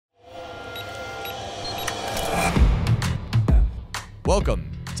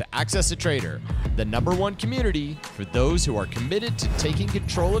Welcome to AccessATrader, the #1 community for those who are committed to taking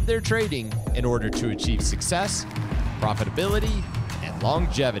control of their trading in order to achieve success, profitability, and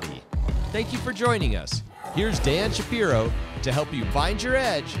longevity. Thank you for joining us. Here's Dan Shapiro to help you find your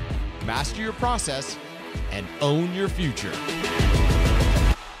edge, master your process, and own your future.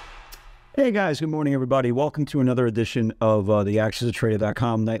 Hey guys, good morning everybody. Welcome to another edition of the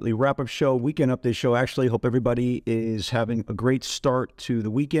AccessATrader.com nightly wrap-up show, weekend update show. Actually, hope everybody is having a great start to the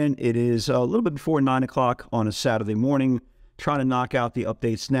weekend. It is a little bit before 9 o'clock on a Saturday morning. Trying to knock out the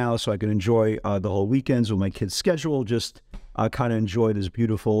updates now so I can enjoy the whole weekends with my kids' schedule. Just kind of enjoy this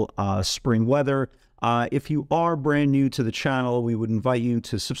beautiful spring weather. If you are brand new to the channel, we would invite you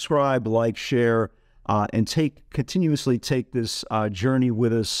to subscribe, like, share, and continuously take this journey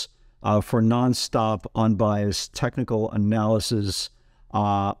with us for nonstop, unbiased technical analysis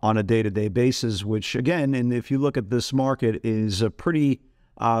on a day-to-day basis, which again, and if you look at this market, is a pretty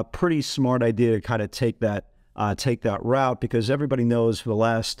smart idea to kind of take that route, because everybody knows for the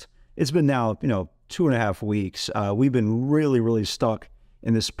last, it's been now, 2.5 weeks, we've been really stuck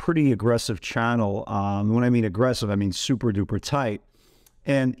in this pretty aggressive channel. When I mean aggressive, I mean super duper tight.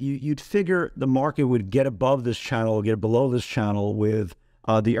 And you'd figure the market would get above this channel, get below this channel with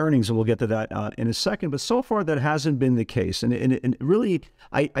the earnings, and we'll get to that in a second. But so far, that hasn't been the case. And really,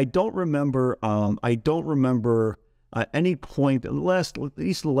 I don't remember any point, at least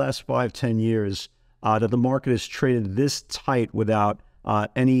the last 5-10 years, that the market has traded this tight without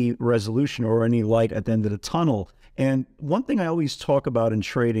any resolution or any light at the end of the tunnel. And one thing I always talk about in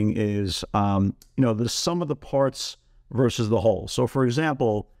trading is, the sum of the parts versus the whole. So, for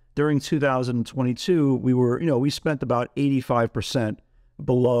example, during 2022, we spent about 85%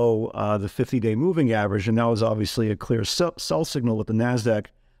 below the 50-day moving average, and that was obviously a clear sell signal with the NASDAQ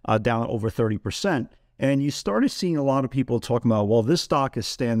down over 30%. And you started seeing a lot of people talking about, well, this stock is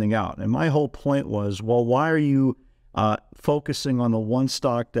standing out. And my whole point was, well, why are you focusing on the one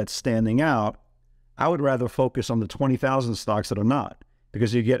stock that's standing out? I would rather focus on the 20,000 stocks that are not,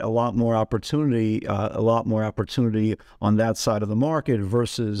 because you get a lot more opportunity on that side of the market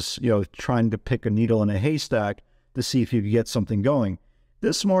versus, trying to pick a needle in a haystack to see if you can get something going.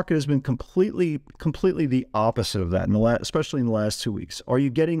 This market has been completely the opposite of that, especially in the last 2 weeks. Are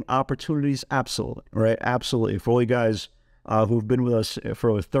you getting opportunities? Absolutely, right? Absolutely. For all you guys who've been with us for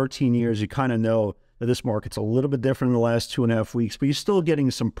over 13 years, you kind of know that this market's a little bit different in the last 2.5 weeks, but you're still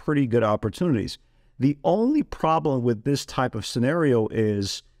getting some pretty good opportunities. The only problem with this type of scenario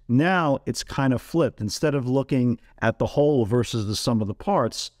is now it's kind of flipped. Instead of looking at the whole versus the sum of the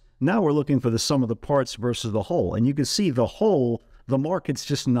parts, now we're looking for the sum of the parts versus the whole. And you can see the whole, the market's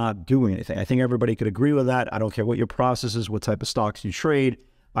just not doing anything. I think everybody could agree with that. I don't care what your process is, what type of stocks you trade,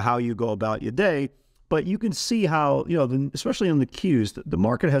 or how you go about your day, but you can see how, especially on the Qs, the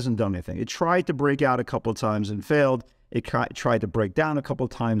market hasn't done anything. It tried to break out a couple of times and failed. It tried to break down a couple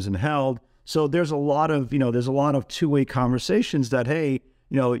of times and held. So there's a lot of, two-way conversations that, hey,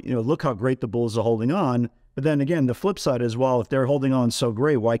 look how great the bulls are holding on. But then again, the flip side is, well, if they're holding on so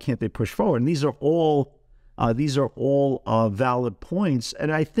great, why can't they push forward? And these are all valid points,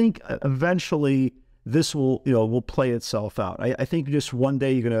 and I think eventually this will play itself out. I think just one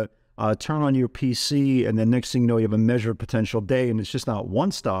day you're gonna turn on your PC, and then next thing you know, you have a measured potential day, and it's just not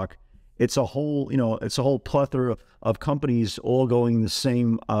one stock; it's a whole plethora of companies all going in the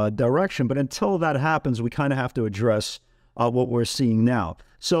same direction. But until that happens, we kind of have to address what we're seeing now.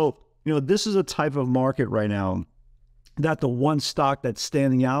 So this is a type of market right now that the one stock that's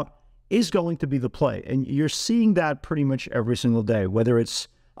standing out is going to be the play. And you're seeing that pretty much every single day, whether it's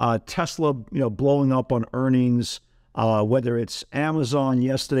Tesla, blowing up on earnings, whether it's Amazon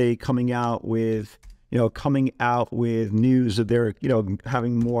yesterday coming out with news that they're,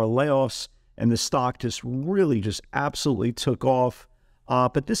 having more layoffs, and the stock just absolutely took off.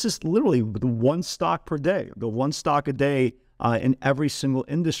 But this is literally the one stock per day, the one stock a day in every single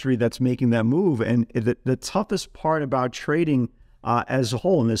industry that's making that move. And the toughest part about trading as a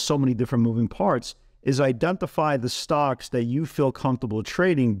whole, and there's so many different moving parts, is identify the stocks that you feel comfortable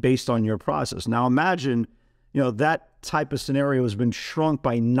trading based on your process. Now imagine, that type of scenario has been shrunk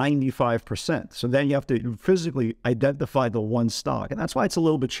by 95%. So then you have to physically identify the one stock. And that's why it's a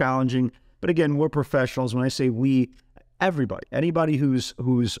little bit challenging. But again, we're professionals. When I say we, anybody who's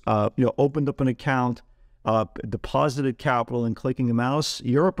opened up an account, deposited capital and clicking a mouse,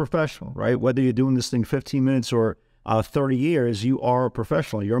 you're a professional, right? Whether you're doing this thing 15 minutes or 30 years, you are a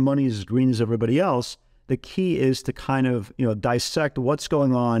professional. Your money is as green as everybody else. The key is to kind of, dissect what's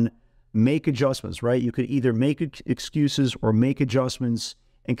going on, make adjustments, right? You could either make excuses or make adjustments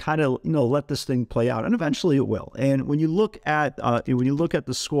and kind of, let this thing play out, and eventually it will. And when you look at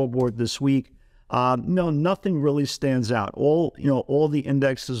the scoreboard this week, no, nothing really stands out. All the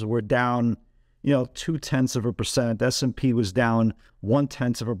indexes were down, 0.2%. S&P was down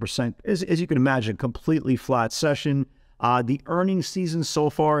 0.1%. As you can imagine, completely flat session. The earnings season so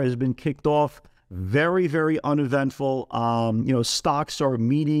far has been kicked off very, very uneventful. Stocks are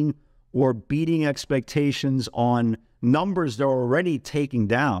meeting or beating expectations on numbers they're already taking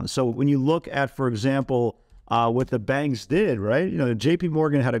down. So when you look at, for example, what the banks did, right? JP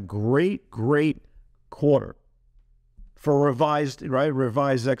Morgan had a great quarter for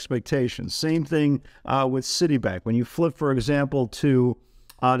revised expectations. Same thing with Citibank. When you flip, for example, to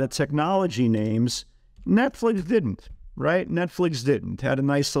the technology names, Netflix didn't, right? Netflix didn't. Had a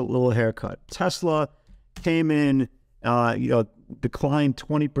nice little haircut. Tesla came in, declined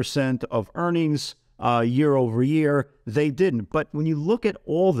 20% of earnings year over year. They didn't. But when you look at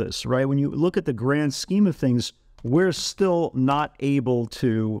all this, right, when you look at the grand scheme of things, we're still not able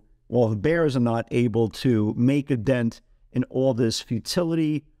to, the bears are not able to make a dent in all this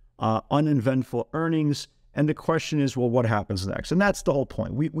futility, uneventful earnings. And the question is, well, what happens next? And that's the whole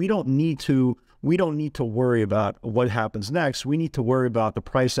point. We don't need to worry about what happens next. We need to worry about the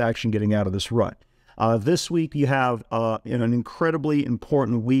price action getting out of this rut. This week, you have an incredibly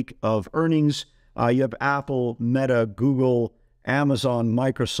important week of earnings. You have Apple, Meta, Google, Amazon,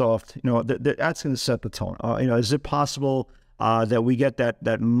 Microsoft. That's going to set the tone. Is it possible that we get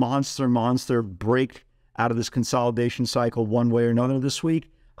that monster break out of this consolidation cycle one way or another this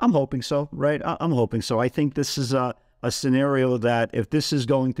week? I'm hoping so, right? I'm hoping so. I think this is a scenario that if this is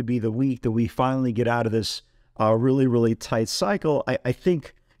going to be the week that we finally get out of this really tight cycle, I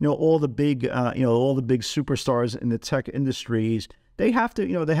think all the big superstars in the tech industries, they have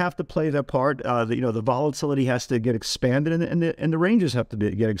to play their part. The volatility has to get expanded, and the ranges have to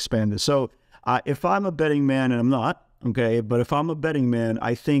get expanded. So if I'm a betting man, and I'm not, okay, but if I'm a betting man,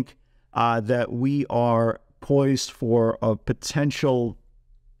 I think that we are poised for a potential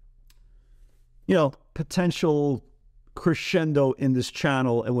crescendo in this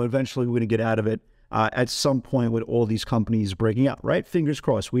channel, and eventually we're going to get out of it at some point with all these companies breaking out, right? Fingers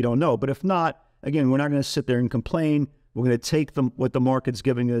crossed. We don't know. But if not, again, we're not going to sit there and complain. We're going to take what the market's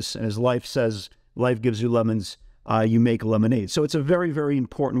giving us, and as life says, life gives you lemons, you make lemonade. So it's a very, very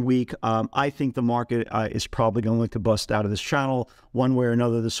important week. I think the market is probably going to bust out of this channel one way or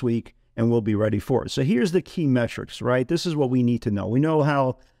another this week, and we'll be ready for it. So here's the key metrics, right? This is what we need to know. We know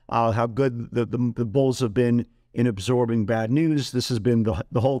how good the bulls have been in absorbing bad news. This has been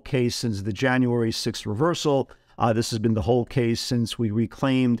the whole case since the January 6th reversal. This has been the whole case since we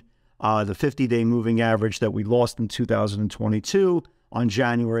reclaimed the 50-day moving average that we lost in 2022 on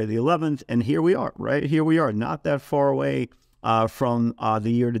January the 11th. And here we are, right? Here we are, not that far away from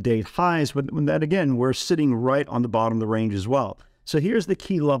the year-to-date highs. But then again, we're sitting right on the bottom of the range as well. So here's the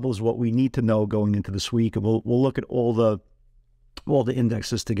key levels, what we need to know going into this week. And we'll look at all the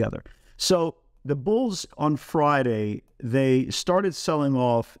indexes together. So the bulls on Friday, they started selling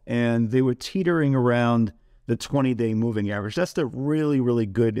off, and they were teetering around the 20-day moving average. That's the really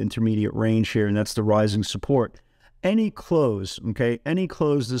good intermediate range here, and that's the rising support. Any close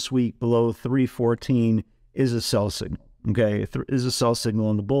this week below 314 is a sell signal, okay? Is a sell signal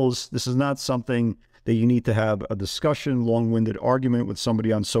on the bulls. This is not something that you need to have a discussion, long-winded argument with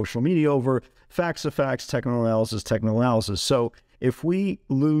somebody on social media over. Facts are facts, technical analysis. So if we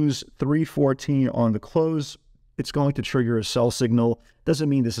lose 314 on the close, it's going to trigger a sell signal. Doesn't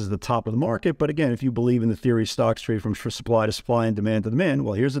mean this is the top of the market, but again, if you believe in the theory stocks trade from supply to supply and demand to demand,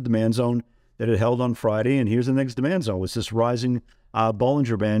 well, here's the demand zone that it held on Friday, and here's the next demand zone. It's this rising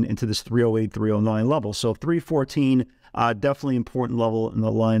Bollinger Band into this 308, 309 level. So 314, definitely important level in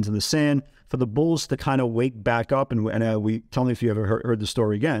the lines in the sand. For the bulls to kind of wake back up, and tell me if you ever heard the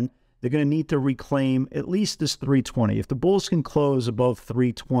story again, they're going to need to reclaim at least this 320. If the bulls can close above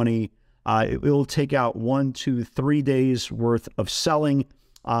 320, it will take out 1, 2, 3 days worth of selling.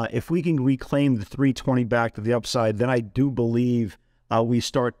 If we can reclaim the 320 back to the upside, then I do believe we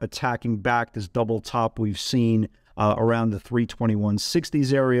start attacking back this double top we've seen around the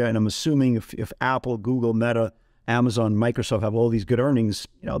 321.60s area. And I'm assuming if Apple, Google, Meta, Amazon, Microsoft have all these good earnings,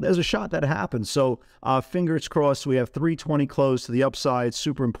 there's a shot that happens. So fingers crossed. We have 320 close to the upside,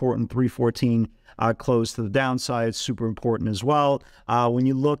 super important. 314 close to the downside, super important as well. When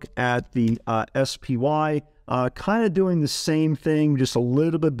you look at the SPY, kind of doing the same thing, just a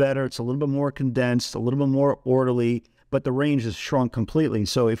little bit better. It's a little bit more condensed, a little bit more orderly, but the range has shrunk completely.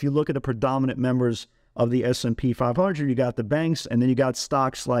 So if you look at the predominant members of the S&P 500, you got the banks, and then you got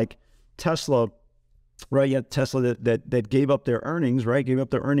stocks like Tesla right? You had Tesla that gave up their earnings, right? Gave up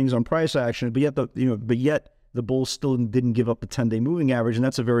their earnings on price action, but yet the bulls still didn't give up the 10-day moving average, and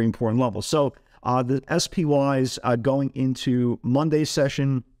that's a very important level. So the SPYs going into Monday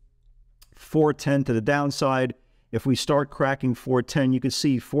session, 410 to the downside. If we start cracking 410, you can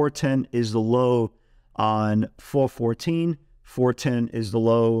see 410 is the low on 414. 410 is the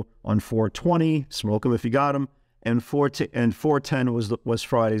low on 420. Smoke them if you got them. And 410 was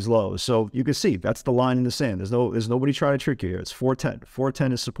Friday's low. So you can see that's the line in the sand. There's nobody trying to trick you here. It's 410.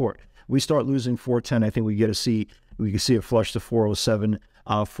 410 is support. We start losing 410. I think we can see it flush to 407,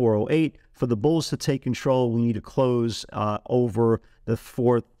 408. For the bulls to take control, we need to close over the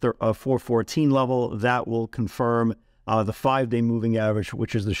 414 level. That will confirm the 5-day moving average,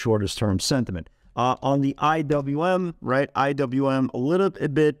 which is the shortest term sentiment. On the IWM, right? IWM, a little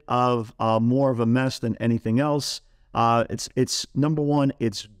bit of more of a mess than anything else. It's number one,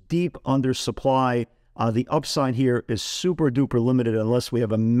 it's deep under supply. The upside here is super duper limited unless we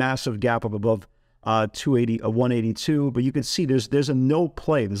have a massive gap up above 182. But you can see there's a no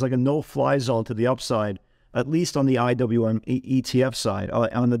play. There's like a no fly zone to the upside, at least on the IWM ETF side.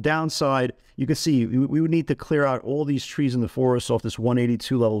 On the downside, you can see we would need to clear out all these trees in the forest off this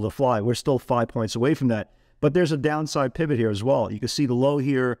 182 level to fly. We're still 5 points away from that. But there's a downside pivot here as well. You can see the low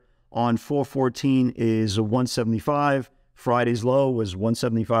here on 414 is 175. Friday's low was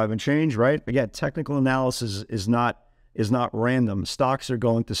 175 and change, right? Again, technical analysis is not random. Stocks are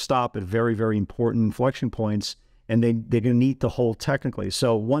going to stop at very, very important inflection points, and they're going to need to hold technically.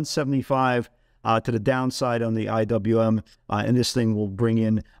 So 175 to the downside on the IWM, and this thing will bring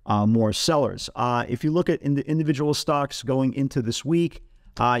in more sellers. If you look at the individual stocks going into this week,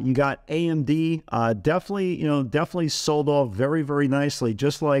 you got AMD, definitely sold off very, very nicely,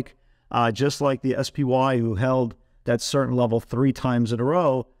 just like the SPY, who held that certain level 3 times in a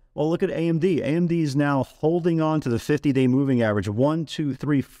row. Well, look at AMD. AMD is now holding on to the 50-day moving average. 1, 2,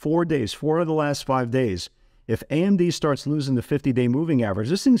 3, 4 days, 4 of the last 5 days. If AMD starts losing the 50-day moving average,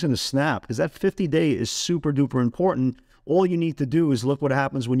 this thing's going to snap, because that 50-day is super duper important. All you need to do is look what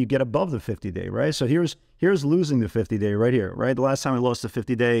happens when you get above the 50-day, right? So here's losing the 50-day right here, right? The last time I lost the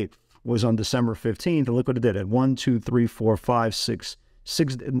 50-day was on December 15th, and look what it did at 1, 2, 3, 4, 5, 6,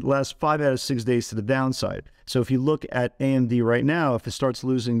 last 5 out of 6 days to the downside. So if you look at AMD right now, if it starts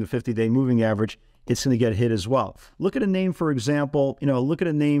losing the 50-day moving average, it's going to get hit as well. Look at a name, for example,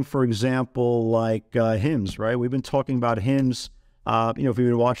 like HIMS, right? We've been talking about HIMS. If you've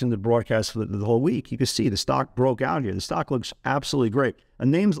been watching the broadcast for the whole week, you can see the stock broke out here. The stock looks absolutely great. A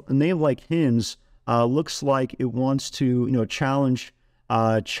name like HIMS looks like it wants to, challenge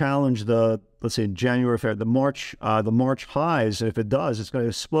the, let's say, January, February, the March highs. And if it does, it's going to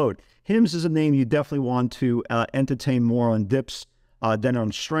explode. HIMS is a name you definitely want to entertain more on dips than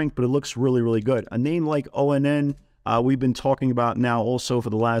on strength, but it looks really, really good. A name like ONN, we've been talking about now also for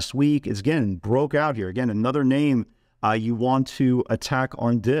the last week, is again broke out here. Again, another name you want to attack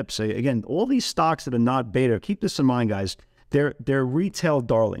on dips. Again, all these stocks that are not beta, keep this in mind, guys. They're retail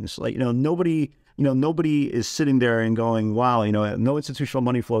darlings. Like, nobody is sitting there and going, wow, no institutional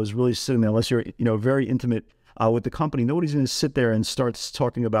money flow is really sitting there unless you're, very intimate with the company. Nobody's going to sit there and start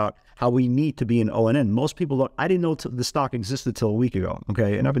talking about how we need to be in ONN. Most people don't. I didn't know the stock existed till a week ago,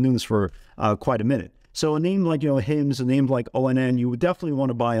 okay? And I've been doing this for quite a minute. So a name like, HIMS, a name like ONN, you would definitely want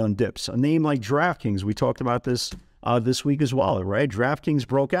to buy on dips. A name like DraftKings, we talked about this this week as well, right? DraftKings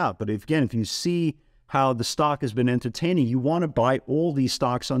broke out. But if you see how the stock has been entertaining, you want to buy all these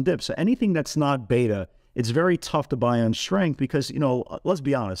stocks on dips. So anything that's not beta, it's very tough to buy on strength because, let's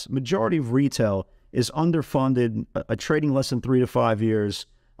be honest, majority of retail is underfunded, trading less than 3 to 5 years,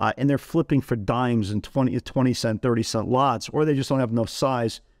 and they're flipping for dimes and 20 cent, 30 cent lots, or they just don't have enough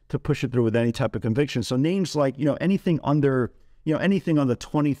size to push it through with any type of conviction. So names like, anything under, anything on the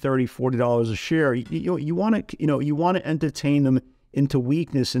 $20, $30, $40 a share, you want to entertain them into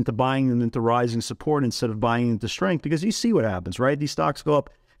weakness, into buying them into rising support instead of buying into strength, because you see what happens, right? These stocks go up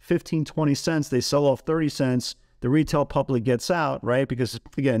 15, 20 cents, they sell off 30 cents, the retail public gets out, right? Because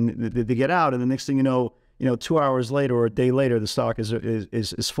again, they get out, and the next thing you know, 2 hours later or a day later, the stock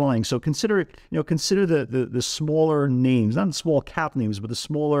is flying. So consider the smaller names, not the small cap names, but the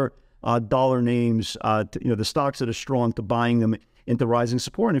smaller dollar names, the stocks that are strong, to buying them into rising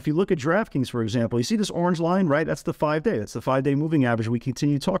support. And if you look at DraftKings, for example, you see this orange line, right? That's the 5-day. That's the 5-day moving average we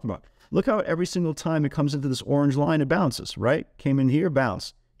continue to talk about. Look how every single time it comes into this orange line, it bounces, right? Came in here,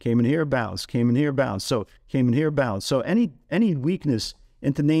 bounced. Came in here, bounced. Came in here, bounced. So came in here, bounced. So any weakness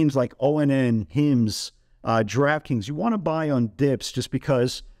into names like ONN, HIMS, DraftKings, you want to buy on dips just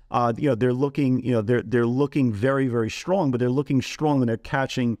because they're looking very, very strong, but they're looking strong and they're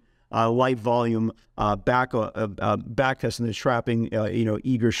catching light volume back testing and trapping,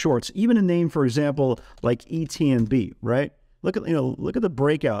 eager shorts. Even a name, for example, like ETNB, right? Look at the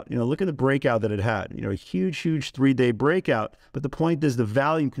breakout. Look at the breakout that it had. A huge 3-day breakout. But the point is, the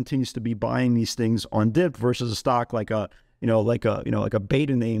value continues to be buying these things on dip versus a stock like a like a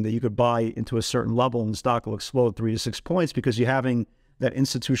beta name that you could buy into a certain level and the stock will explode 3 to 6 points because you're having that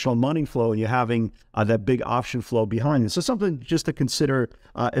institutional money flow and you're having that big option flow behind it. So something just to consider,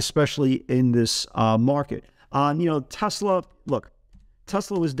 especially in this market. Tesla. Look,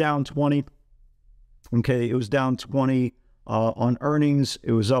 Tesla was down 20. Okay, it was down 20. On earnings,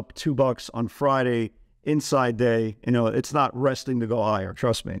 it was up $2 on Friday, inside day. It's not resting to go higher.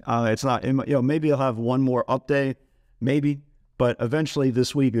 Trust me. It's not. Maybe I'll have one more up day, maybe. But eventually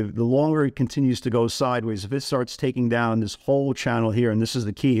this week, the longer it continues to go sideways, if it starts taking down this whole channel here, and this is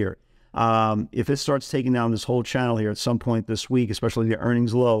the key here, if it starts taking down this whole channel here at some point this week, especially the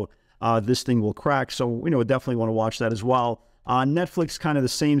earnings low, this thing will crack. So we definitely want to watch that as well. Netflix, kind of the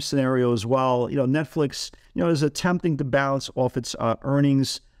same scenario as well. Netflix, is attempting to bounce off its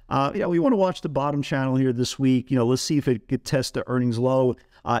earnings. We want to watch the bottom channel here this week. Let's see if it could test the earnings low.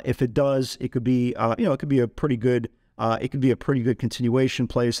 If it does, it could be, it could be a pretty good, continuation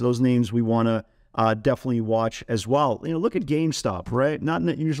play. So those names we want to definitely watch as well. Look at GameStop, right? Not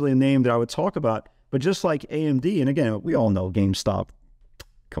usually a name that I would talk about, but just like AMD, and again, we all know GameStop,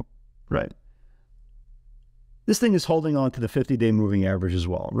 right? This thing is holding on to the 50-day moving average as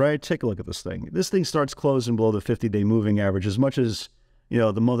well, right? Take a look at this thing. This thing starts closing below the 50-day moving average. As much as,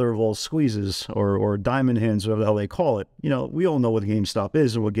 the mother of all squeezes or diamond hands, whatever the hell they call it, we all know what GameStop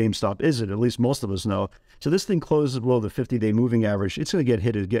is and what GameStop isn't. At least most of us know. So this thing closes below the 50-day moving average. It's going to get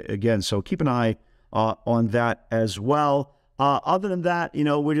hit again. So keep an eye on that as well. Other than that,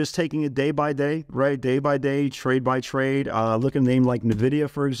 we're just taking it day by day, right? Day by day, trade by trade. Look at a name like NVIDIA,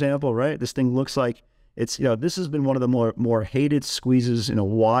 for example, right? This thing looks like it's, this has been one of the more hated squeezes in a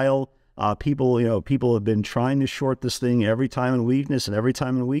while. People have been trying to short this thing every time in weakness, and every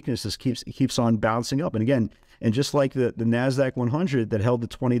time in weakness, this keeps on bouncing up. And again, and just like the NASDAQ 100 that held the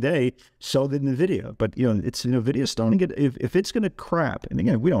 20-day, so did NVIDIA. But, it's NVIDIA starting to get, if it's going to crap, and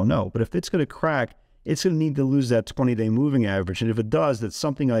again, we don't know, but if it's going to crack, it's going to need to lose that 20-day moving average. And if it does, that's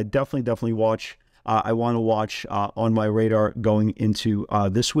something I definitely watch. I want to watch on my radar going into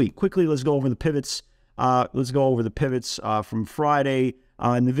this week. Quickly, let's go over the pivots. From Friday.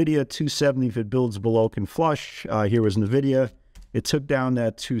 NVIDIA 270, if it builds below, can flush. Here was NVIDIA. It took down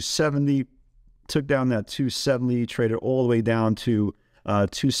that 270, traded all the way down to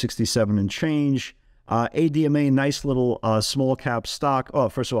 267 and change. ADMA, nice little small cap stock. Oh,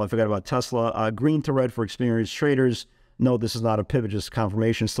 first of all, I forgot about Tesla. Green to red for experienced traders. No, this is not a pivot, just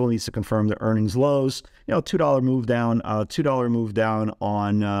confirmation. Still needs to confirm the earnings lows. $2 move down. $2 move down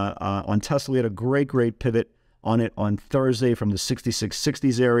on Tesla. We had a great pivot on it on Thursday from the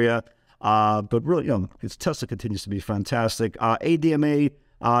 6660s area. But really, Tesla continues to be fantastic. ADMA,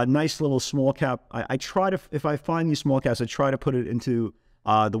 nice little small cap. I try to, if I find these small caps, I try to put it into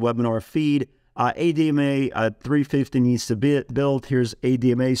the webinar feed. ADMA 350 needs to be built. Here's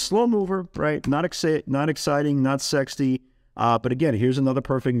ADMA, slow mover, right? Not exciting, not sexy. But again, here's another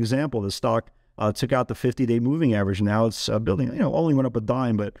perfect example. The stock took out the 50-day moving average. Now it's building. Only went up a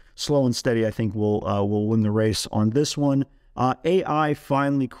dime, but slow and steady, I think, will win the race on this one. AI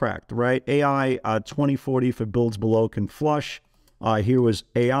finally cracked, right? AI 2040, if it builds below, can flush. Here was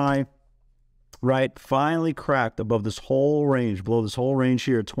AI, right? Finally cracked above this whole range, below this whole range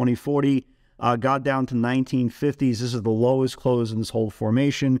here, 2040. Got down to 1950s. This is the lowest close in this whole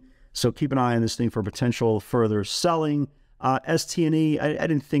formation. So keep an eye on this thing for potential further selling. STNE,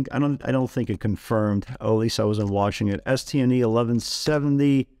 I don't think it confirmed. Oh, at least I wasn't watching it. STNE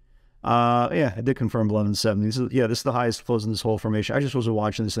 1170. Yeah, it did confirm 1170. This is the highest close in this whole formation. I just wasn't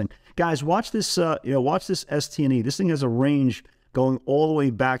watching this thing. Guys, watch this. Watch this STNE. This thing has a range going all the way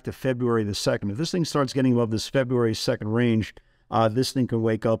back to February the 2nd. If this thing starts getting above this February 2nd range, this thing can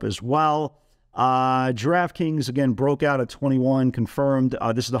wake up as well. DraftKings, again, broke out at 21, confirmed.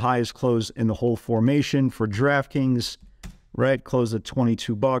 This is the highest close in the whole formation for DraftKings, right? Closed at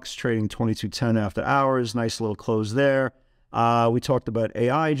 $22, trading 22.10 after hours. Nice little close there. We talked about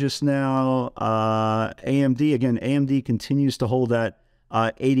AI just now. AMD, again, AMD continues to hold that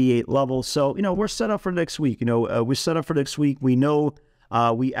 88 level. So, we're set up for next week. We're set up for next week. We know,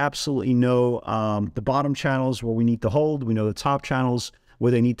 we absolutely know the bottom channels where we need to hold. We know the top channels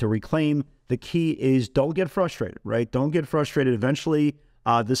where they need to reclaim. The key is don't get frustrated, right? Don't get frustrated. Eventually,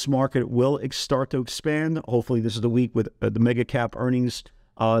 this market will start to expand. Hopefully, this is the week with the mega cap earnings.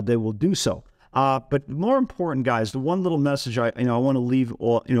 They will do so. But more important, guys, the one little message I want to leave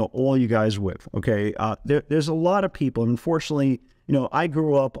all you guys with. Okay, there's a lot of people, and unfortunately, I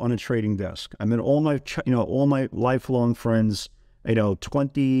grew up on a trading desk. I mean, all my lifelong friends,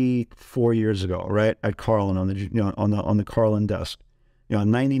 24 years ago, right, at Carlin on the Carlin desk,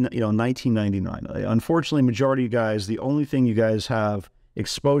 1999. Unfortunately, majority of you guys, the only thing you guys have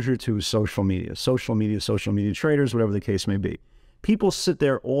exposure to is social media, social media traders, whatever the case may be. People sit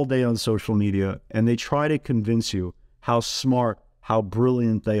there all day on social media and they try to convince you how smart, how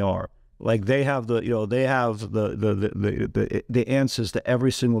brilliant they are. Like they have the answers to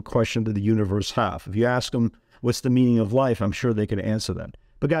every single question that the universe have. If you ask them what's the meaning of life, I'm sure they could answer that.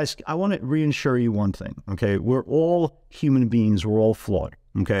 But guys, I want to reassure you one thing, okay? We're all human beings. We're all flawed,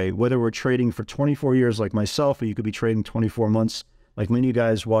 okay? Whether we're trading for 24 years like myself, or you could be trading 24 months like many of you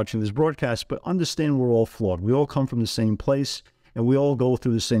guys watching this broadcast, but understand we're all flawed. We all come from the same place, and we all go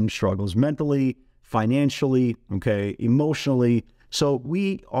through the same struggles mentally, financially, okay, emotionally. So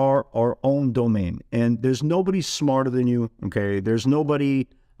we are our own domain, and there's nobody smarter than you, okay? There's nobody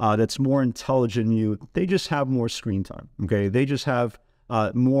that's more intelligent than you. They just have more screen time, okay? They just have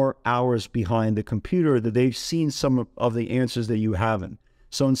more hours behind the computer that they've seen some of the answers that you haven't.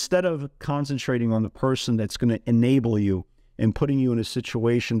 So instead of concentrating on the person that's going to enable you and putting you in a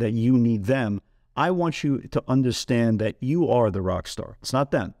situation that you need them, I want you to understand that you are the rock star. It's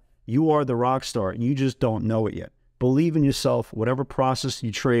not them. You are the rock star. You just don't know it yet. Believe in yourself. Whatever process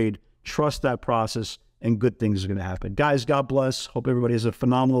you trade, trust that process, and good things are going to happen. Guys, God bless. Hope everybody has a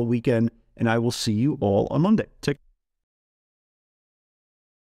phenomenal weekend, and I will see you all on Monday. Take